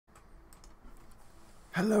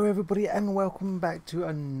Hello everybody and welcome back to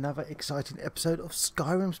another exciting episode of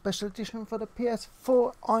Skyrim Special Edition for the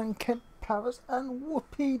PS4. I'm Kentparas and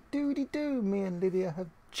whoopee doody doo, me and Lydia have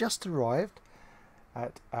just arrived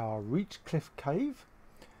at our Reach Cliff Cave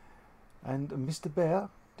and Mr. Bear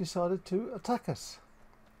decided to attack us.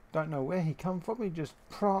 Don't know where he come from, he just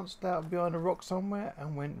pranced out behind a rock somewhere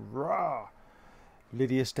and went rah.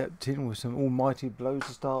 Lydia stepped in with some almighty blows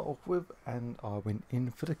to start off with, and I went in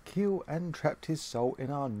for the kill and trapped his soul in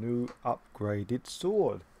our new upgraded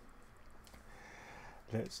sword.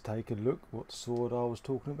 Let's take a look what sword I was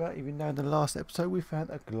talking about, even though in the last episode we found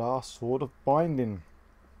a glass sword of binding.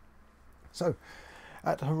 So,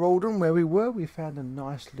 at Heraldon where we were, we found a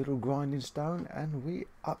nice little grinding stone and we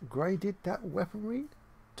upgraded that weaponry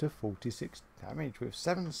to 46 damage with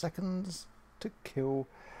 7 seconds to kill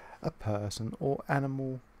a person or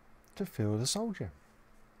animal to fill the soldier.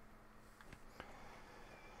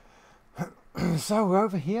 So we're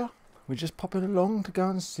over here, we're just popping along to go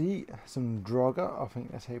and see some Draugr, I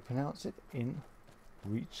think that's how you pronounce it, in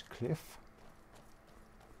Reach Cliff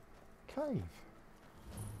Cave.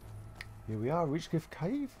 Here we are, Reach Cliff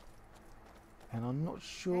Cave, and I'm not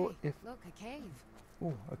sure if... Look, a cave.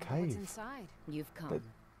 Oh, a cave. What's inside? You've come.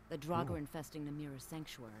 The Draugr infesting the Mirror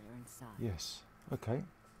Sanctuary are inside. Yes, okay.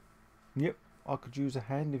 Yep, I could use a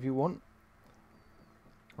hand if you want.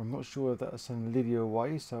 I'm not sure if that'll send Lydia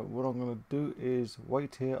away, so what I'm going to do is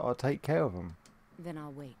wait here. I'll take care of them. Then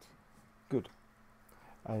I'll wait. Good.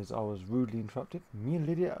 As I was rudely interrupted, me and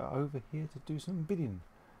Lydia are over here to do some bidding.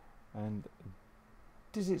 And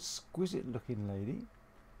this exquisite looking lady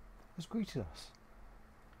has greeted us.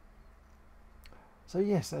 So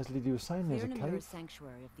yes, as Lydia was saying, there's a We're in the Mirror cave.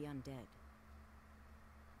 Sanctuary of the Undead.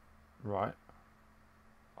 Right.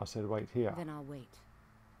 I said wait here. Then I'll wait.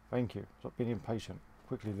 Thank you. Stop being impatient.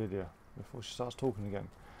 Quickly, Lydia, before she starts talking again.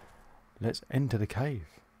 Let's enter the cave.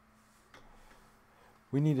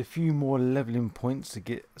 We need a few more leveling points to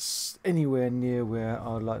get anywhere near where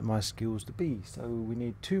I'd like my skills to be. So we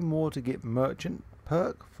need 2 more to get merchant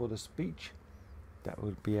perk for the speech. That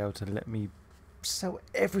would be able to let me sell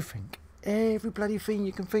everything, every bloody thing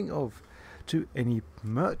you can think of, to any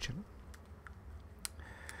merchant.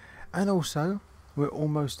 And also, we're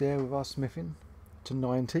almost there with our smithing to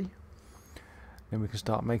 90. Then we can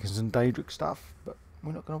start making some Daedric stuff, but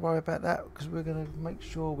we're not going to worry about that because we're going to make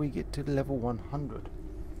sure we get to level 100.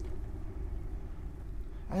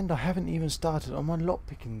 And I haven't even started on my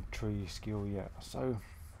lockpicking tree skill yet, so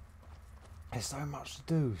there's so much to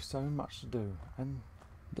do, and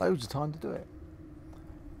loads of time to do it.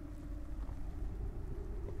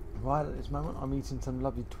 Right at this moment I'm eating some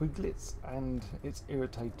lovely twiglets and it's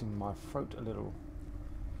irritating my throat a little.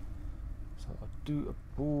 So I do,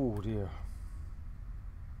 oh dear.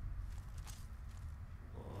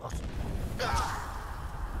 Oh,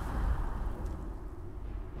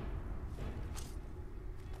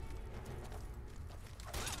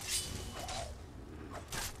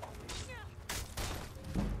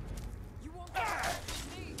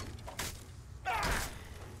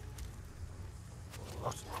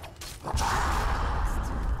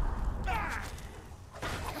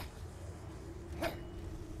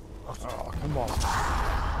 come on.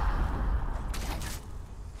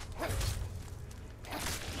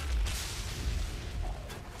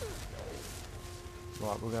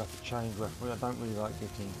 Right, we're going to have to change weapon. I don't really like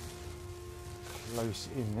getting close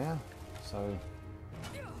in there, so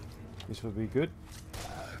this would be good.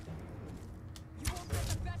 You won't get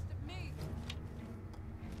the best of me.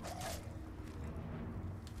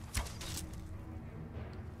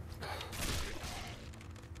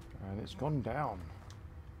 And it's gone down.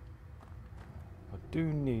 I do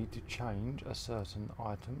need to change a certain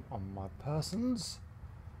item on my persons.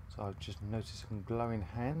 So I've just noticed some glowing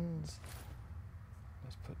hands.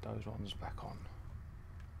 Let's put those ones back on.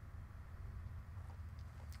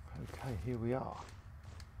 Okay, here we are.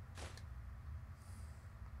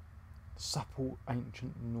 Supple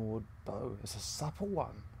ancient Nord bow. It's a supple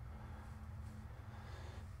one.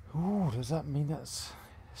 Ooh, does that mean that's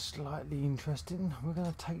slightly interesting? We're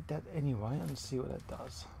going to take that anyway and see what that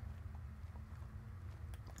does.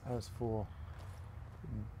 As for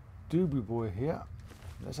Doobie Boy here,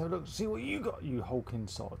 let's have a look, see what you got, you hulking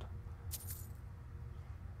sod.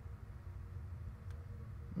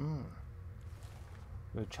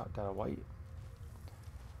 We'll chuck that away.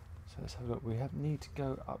 So let's have a look. We need to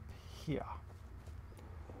go up here.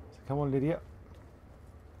 So come on, Lydia.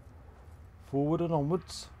 Forward and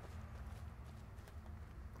onwards.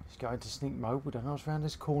 Let's go into sneak mode. We don't know what's around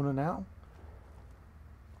this corner now.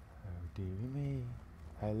 Oh dearie me.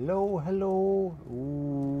 Hello, hello.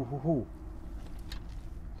 Ooh, hoo, hoo.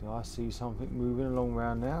 Do I see something moving along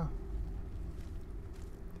around now?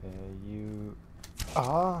 There you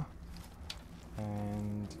are.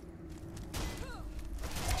 And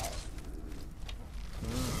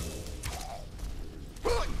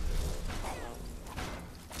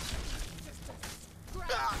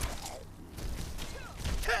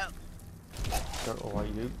go away,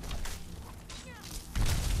 you.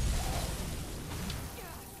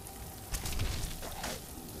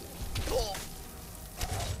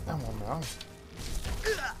 Come on now.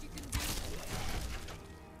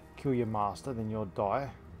 Kill your master, then you'll die.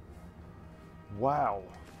 Wow.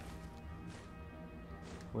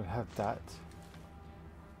 We'll have that.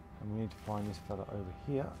 And we need to find this fella over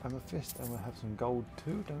here. Amethyst, and we'll have some gold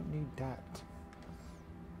too. Don't need that.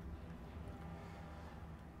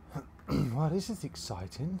 Well, this is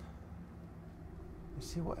exciting. Let's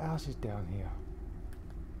see what else is down here.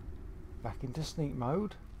 Back into sneak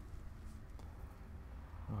mode.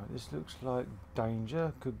 Right, this looks like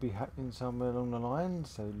danger. Could be happening somewhere along the line.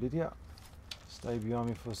 So Lydia, stay behind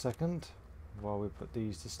me for a second while we put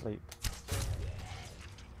these to sleep.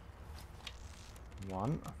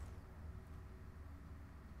 One.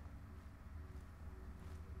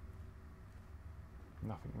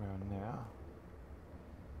 Nothing around there.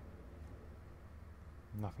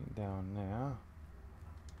 Nothing down there.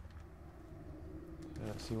 So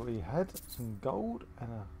let's see what he had. Some gold and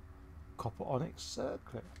a copper onyx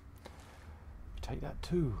circlet. Take that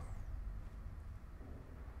too.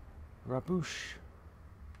 Rabouche.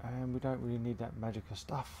 And we don't really need that magica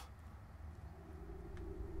stuff.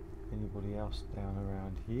 Anybody else down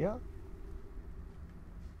around here?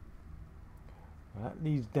 Well, that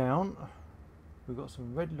leads down. We've got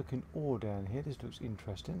some red looking ore down here. This looks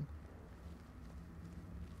interesting.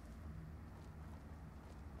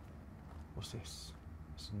 What's this?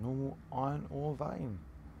 It's a normal iron ore vein.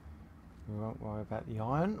 We won't worry about the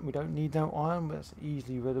iron. We don't need no iron, but it's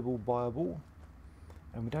easily readable, buyable.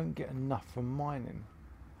 And we don't get enough from mining.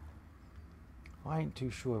 I ain't too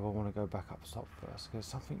sure if I want to go back up top first. There's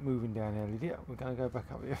something moving down there, Lydia. We're going to go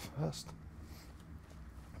back up here first.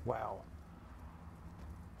 Wow.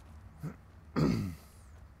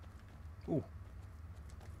 Ooh.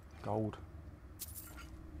 Gold.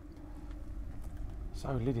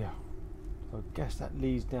 So, Lydia. So I guess that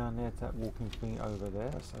leads down there to that walking thing over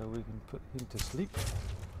there. So we can put him to sleep.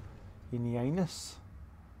 In the anus.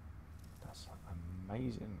 That's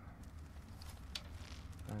amazing.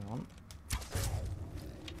 Hang on.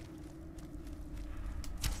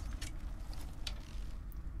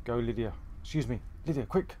 Go, Lydia. Excuse me. Lydia,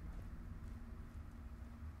 quick.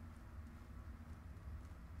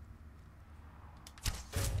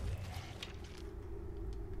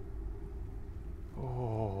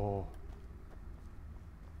 Oh.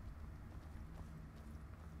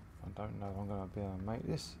 I don't know if I'm going to be able to make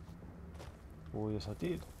this. Oh, yes, I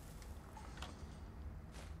did.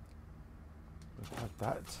 Let's have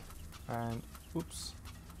that. And, oops.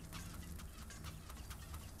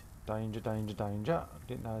 Danger, danger, danger.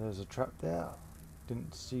 Didn't know there was a trap there.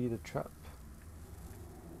 Didn't see the trap.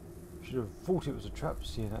 Should have thought it was a trap,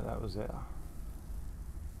 seeing that that was there.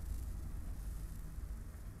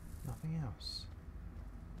 Nothing else.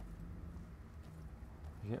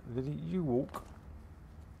 Yeah, Lily, you walk.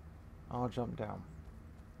 I'll jump down.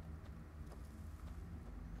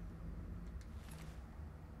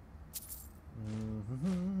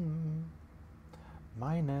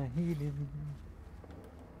 Minor healing.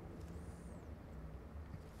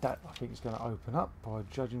 That I think is going to open up by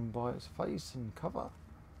judging by its face and cover.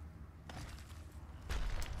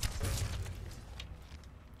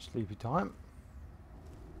 Sleepy time.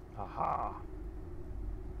 Aha.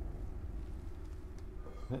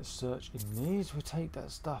 Let's search in these. We'll take that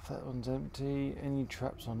stuff. That one's empty. Any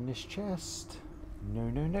traps on this chest? No,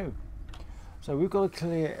 no, no. So we've got to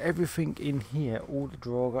clear everything in here. All the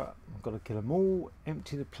Draugr. We've got to kill them all.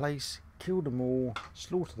 Empty the place. Kill them all.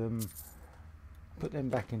 Slaughter them. Put them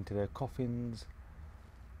back into their coffins.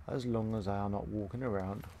 As long as they are not walking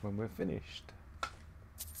around when we're finished.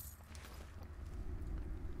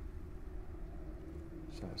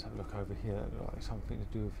 So let's have a look over here. That looks like something to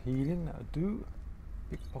do with healing. That'll do.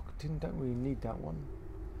 Pickpocketing, don't really need that one.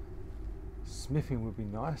 Smithing would be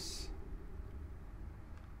nice.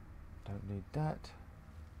 Don't need that.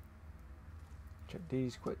 Check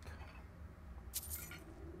these quick.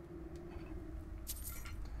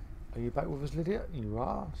 Are you back with us, Lydia? You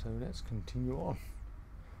are, so let's continue on.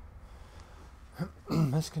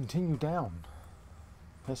 Let's continue down.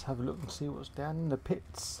 Let's have a look and see what's down in the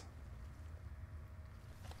pits.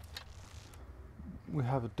 We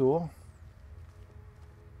have a door.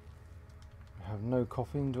 We have no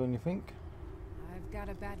coffins or anything. I've got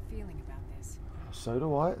a bad feeling about this. So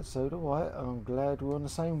do I, so do I. And I'm glad we're on the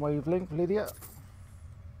same wavelength, Lydia.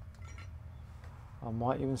 I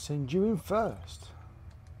might even send you in first.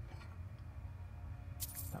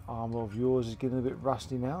 That armour of yours is getting a bit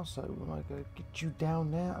rusty now, so we're going to get you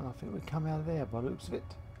down there, and I think we come out of there by the looks of it.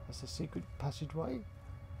 That's a secret passageway.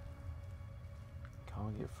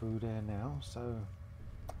 Can't get through there now, so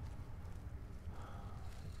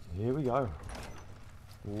here we go.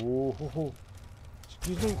 Oh, ho, ho.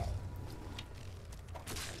 Excuse me.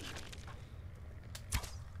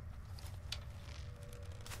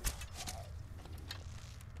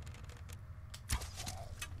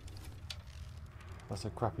 That's a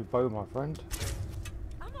crappy bow, my friend.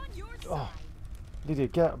 I'm on your side. Oh, Lydia,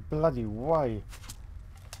 get out of the bloody way.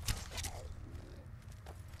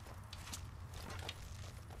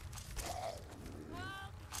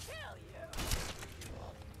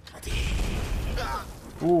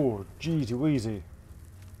 Oh, geez, Weezy.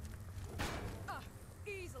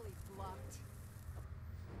 Easily blocked.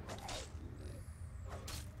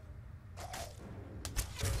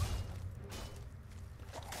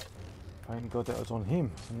 Thank God that was on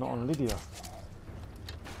him and not on Lydia.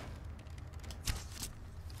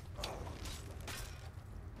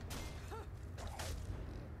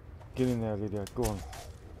 Get in there, Lydia. Go on.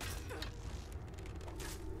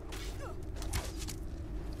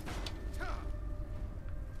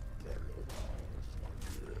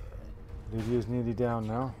 Lydia's nearly down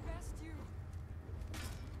now.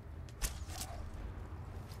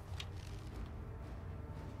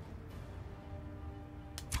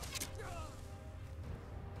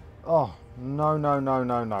 Oh, no, no, no,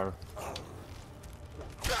 no, no.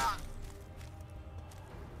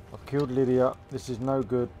 I've killed Lydia. This is no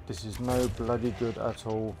good. This is no bloody good at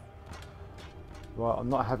all. Right, I'm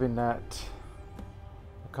not having that.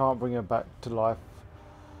 I can't bring her back to life.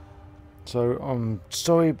 So I'm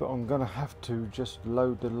sorry, but I'm gonna have to just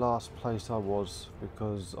load the last place I was,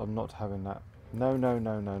 because I'm not having that. No, no,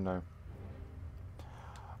 no, no, no.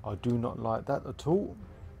 I do not like that at all.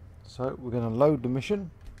 So we're gonna load the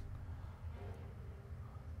mission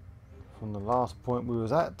from the last point we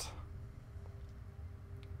was at,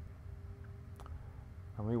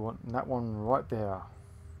 and we want that one right there.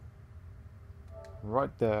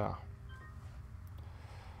 Right there.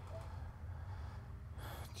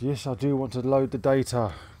 Yes, I do want to load the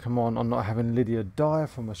data. Come on, I'm not having Lydia die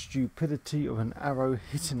from a stupidity of an arrow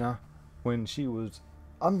hitting her when she was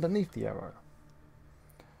underneath the arrow.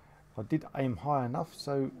 I did aim high enough,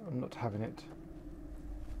 so I'm not having it.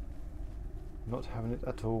 Not having it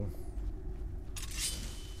at all.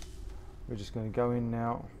 We're just going to go in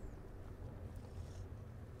now.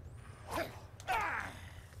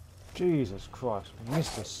 Jesus Christ,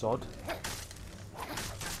 Mr. Sod.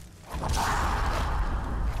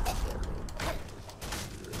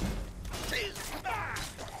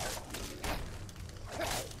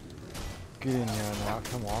 Get in there now,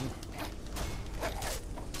 come on.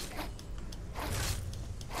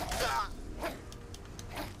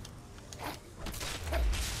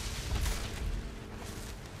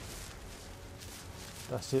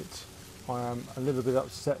 That's it. I am a little bit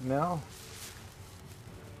upset now.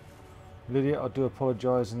 Lydia, I do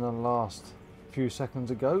apologise in the last few seconds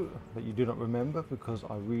ago that you do not remember, because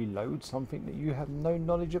I reload something that you have no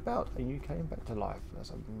knowledge about and you came back to life.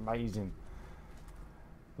 That's amazing.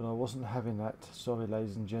 But I wasn't having that. Sorry,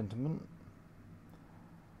 ladies and gentlemen.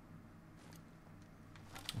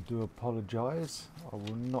 I do apologise. I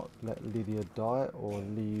will not let Lydia die or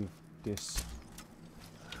leave this.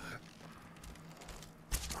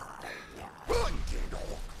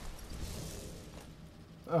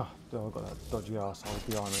 Oh, I've got that dodgy arsehole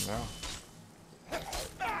behind me now.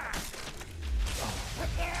 Oh.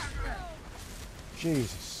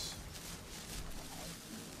 Jesus.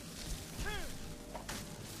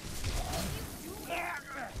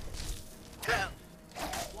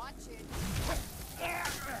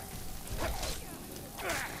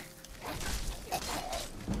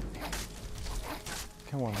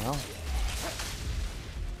 Come on now.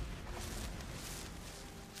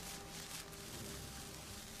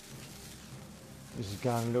 This is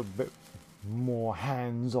going a little bit more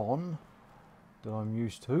hands-on than I'm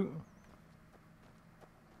used to.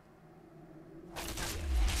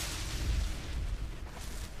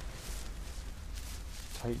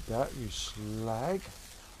 Take that, you slag.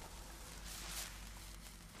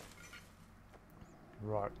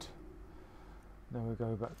 Right. Now we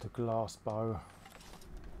go back to glass bow.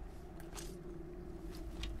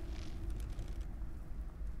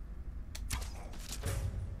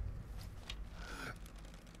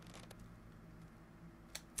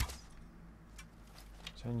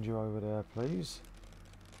 Send you over there, please.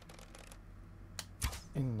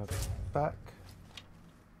 in the back.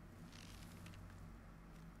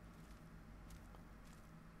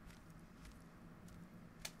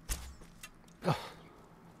 Oh.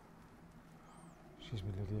 Excuse me,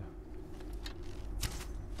 Lydia.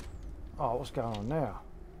 Oh, what's going on now?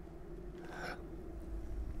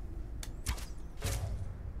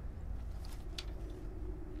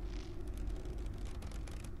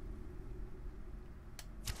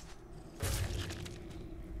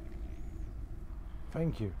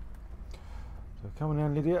 Thank you. So come on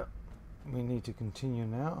down, Lydia. We need to continue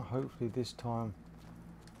now. Hopefully this time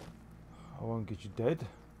I won't get you dead.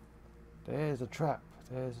 There's a trap.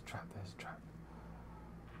 There's a trap. There's a trap.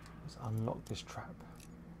 Let's unlock this trap.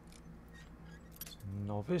 It's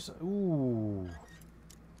novice. Ooh.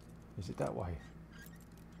 Is it that way?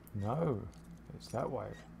 No. It's that way.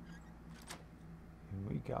 Here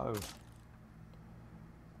we go.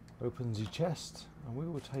 Opens your chest and we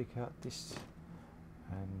will take out this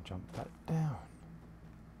and jump back down.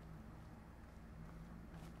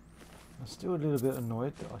 I'm still a little bit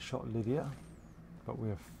annoyed that I shot Lydia, but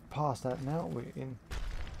we're past that now. We're in.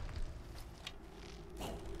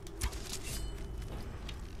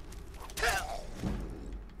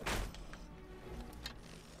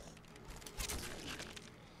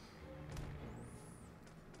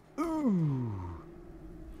 Ooh!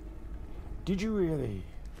 Did you really?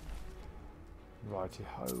 Righty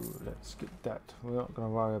ho, let's get that. We're not going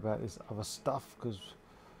to worry about this other stuff because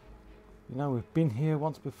you know we've been here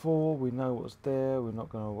once before, we know what's there, we're not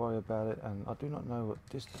going to worry about it, and I do not know what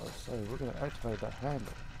this does, so we're going to activate that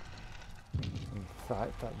handle. In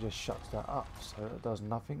fact, that just shuts that up, so it does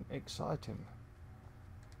nothing exciting.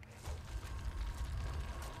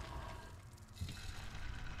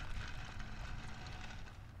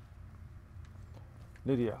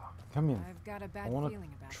 Lydia, come in. I've got a bad I want feeling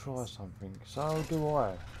to about try this. something. So do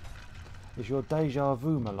I. It's your deja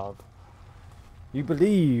vu, my love. You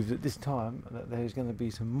believe at this time that there's going to be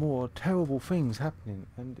some more terrible things happening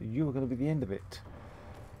and you are going to be the end of it.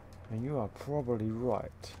 And you are probably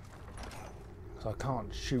right. So I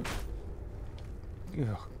can't shoot.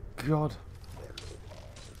 Oh, God.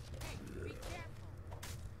 Hey, be careful.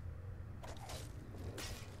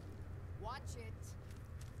 Watch it.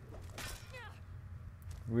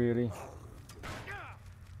 Really?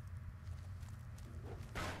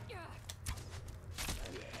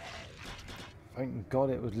 Thank God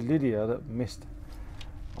it was Lydia that missed.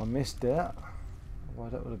 I missed that. Well,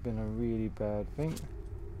 that would have been a really bad thing.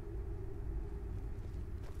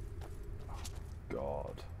 Oh,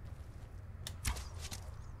 God.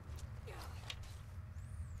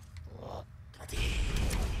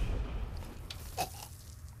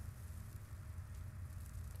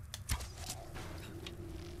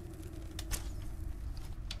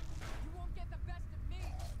 You won't get the best of me.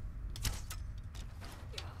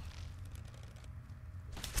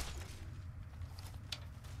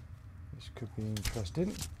 This could be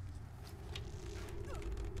interesting.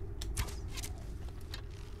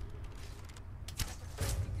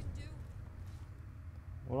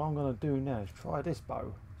 What I'm going to do now is try this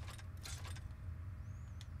bow.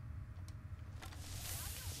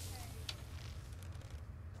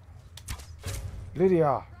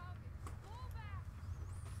 Lydia!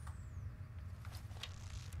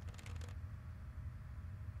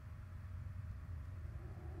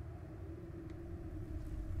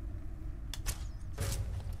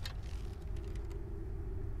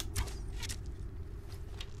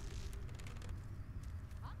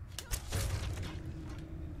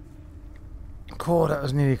 Cool, that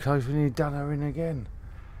was nearly close. We nearly done her in again.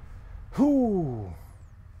 Whoo!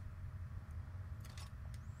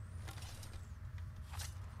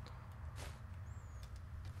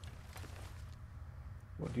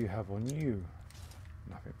 What do you have on you?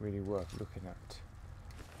 Nothing really worth looking at.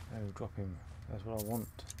 No, drop him. That's what I want.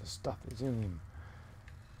 The stuff that's in him.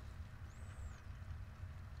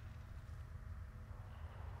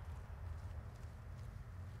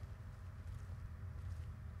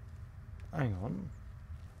 Hang on.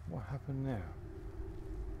 What happened there?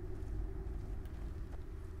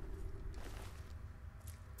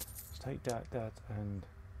 Let's take that, and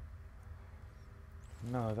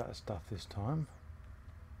no, that stuff this time.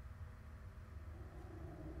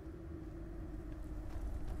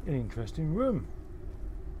 An interesting room.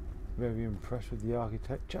 Very impressed with the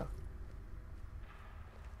architecture.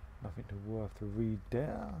 Nothing worth to read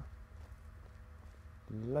there.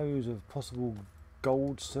 Loads of possible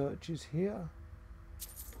gold searches here.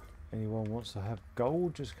 Anyone wants to have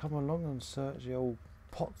gold, just come along and search the old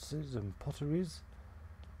pots and potteries.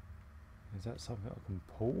 Is that something I can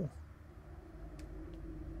pull?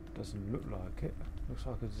 Doesn't look like it. Looks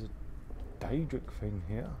like it's Daedric thing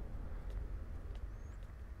here.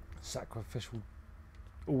 Sacrificial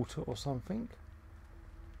altar or something.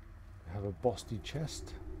 We have a bossy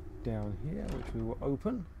chest down here which we will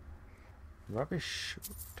open. Rubbish.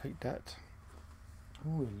 Take that.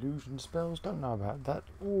 Oh, illusion spells. Don't know about that.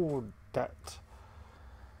 Oh, that.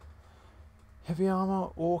 Heavy armor.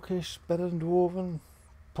 Orcish. Better than dwarven.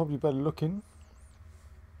 Probably better looking.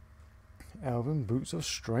 Elven boots of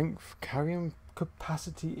strength. Carrying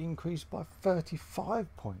capacity increased by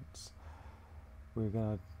 35 points. We're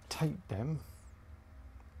going to take them.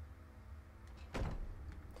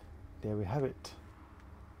 There we have it.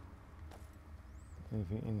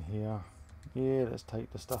 Anything in here? Yeah, let's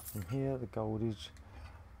take the stuff from here. The goldage.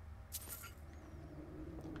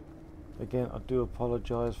 Again, I do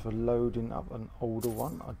apologise for loading up an older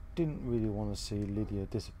one. I didn't really want to see Lydia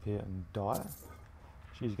disappear and die.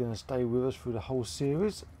 She's going to stay with us through the whole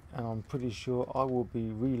series, and I'm pretty sure I will be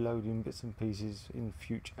reloading bits and pieces in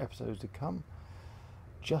future episodes to come,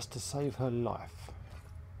 just to save her life.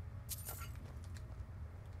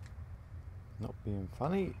 Not being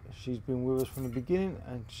funny, she's been with us from the beginning,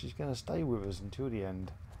 and she's going to stay with us until the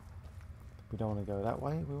end. We don't want to go that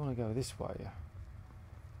way, we want to go this way.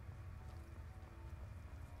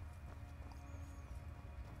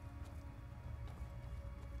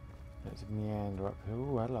 Let's meander up here.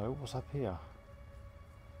 Oh, hello, what's up here?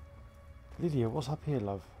 Lydia, what's up here,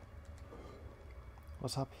 love?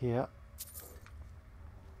 What's up here?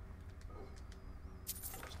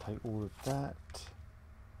 Let's take all of that.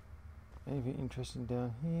 Anything interesting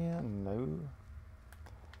down here? No.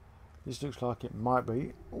 This looks like it might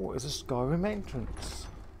be. Oh, it's a Skyrim entrance.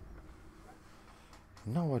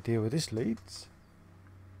 No idea where this leads.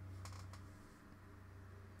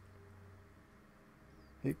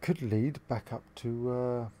 It could lead back up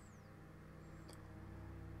to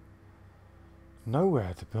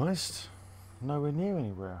nowhere, to be honest. Nowhere near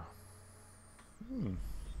anywhere.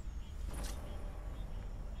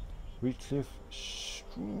 Reachcliff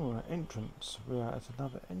entrance. We are at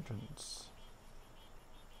another entrance.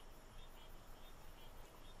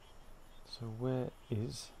 So where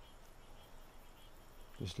is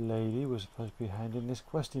this lady we're supposed to be handing this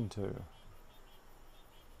quest into?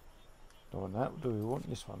 Don't want that. Do we want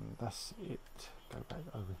this one? That's it. Go back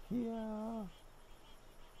over here.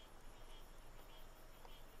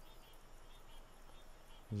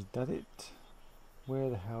 Is that it? Where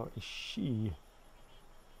the hell is she?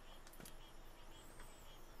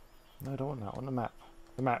 No, I don't want that. On the map.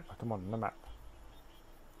 The map. Come on, the map.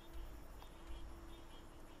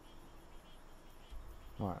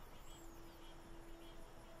 Right.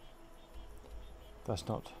 That's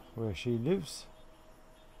not where she lives.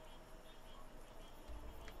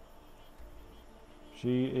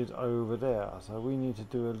 She is over there, so we need to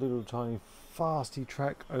do a little tiny fasty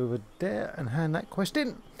track over there and hand that quest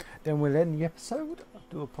in. Then we'll end the episode. I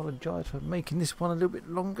do apologise for making this one a little bit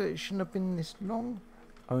longer. It shouldn't have been this long,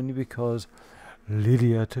 only because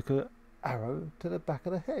Lydia took an arrow to the back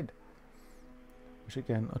of the head, which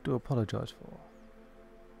again I do apologise for.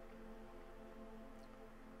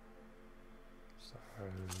 So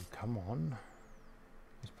come on,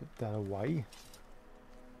 let's put that away.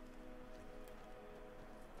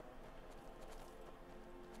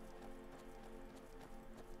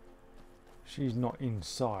 She's not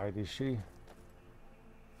inside, is she?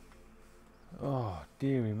 Oh,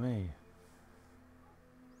 dearie me.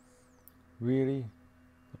 Really?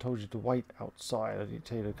 I told you to wait outside. I didn't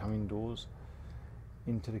tell you to come indoors.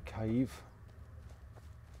 Into the cave.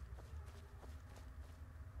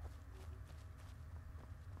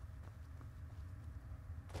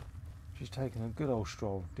 She's taking a good old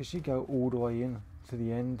stroll. Did she go all the way in to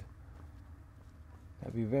the end?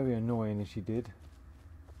 That'd be very annoying if she did.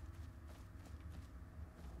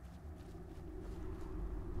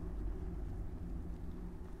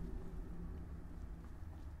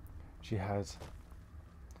 She has,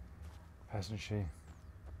 hasn't she?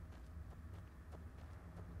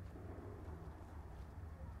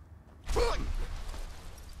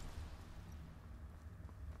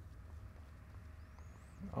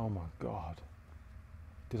 Oh my God.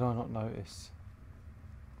 Did I not notice?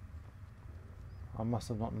 I must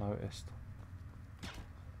have not noticed.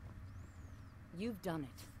 You've done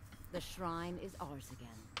it. The shrine is ours again.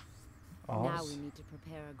 Ours? Now we need to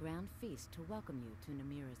prepare a grand feast to welcome you to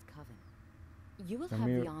Namira's coven. You will have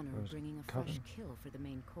the honor of bringing a fresh kill for the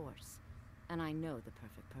main course, and I know the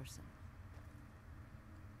perfect person.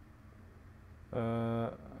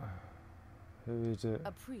 Who is it?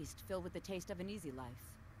 A priest filled with the taste of an easy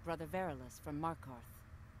life, Brother Verilus from Markarth.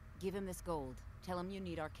 Give him this gold. Tell him you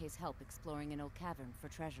need Arcae's help exploring an old cavern for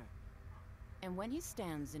treasure. And when he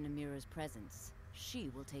stands in Amira's presence,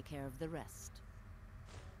 she will take care of the rest.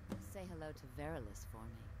 Say hello to Verilys for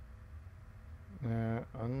me.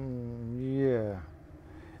 Yeah.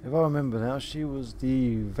 If I remember now, she was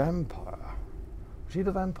the vampire. Was she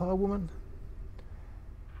the vampire woman?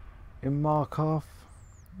 In Markarth,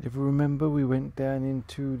 if you remember, we went down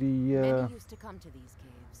into the Many used to come to these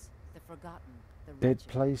caves, the forgotten, the dead wretched.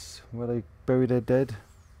 place where they bury their dead.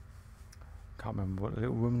 Can't remember what the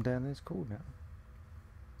little room down there is called now.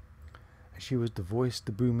 And she was the voice,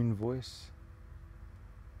 the booming voice.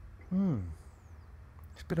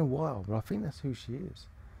 It's been a while, but I think that's who she is.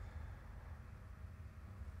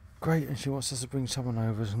 Great, and she wants us to bring someone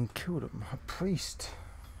over and kill them. A priest,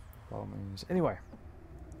 by all means. Anyway,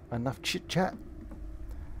 enough chit chat.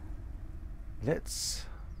 Let's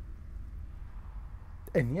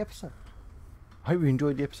end the episode. Hope you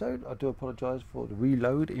enjoyed the episode. I do apologise for the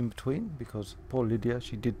reload in between, because poor Lydia,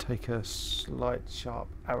 she did take a slight sharp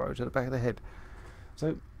arrow to the back of the head.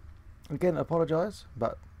 So again, I apologise,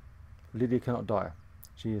 but Lydia cannot die.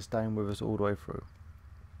 She is staying with us all the way through.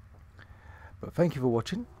 But thank you for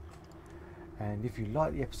watching, and if you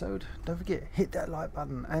like the episode, don't forget, hit that like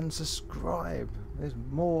button and subscribe. There's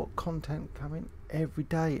more content coming every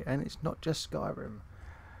day, and it's not just Skyrim.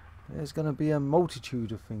 There's going to be a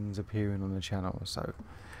multitude of things appearing on the channel. So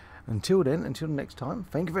until then, until next time,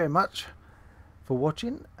 thank you very much for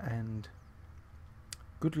watching, and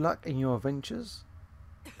good luck in your adventures,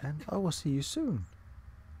 and I will see you soon.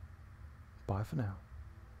 Bye for now.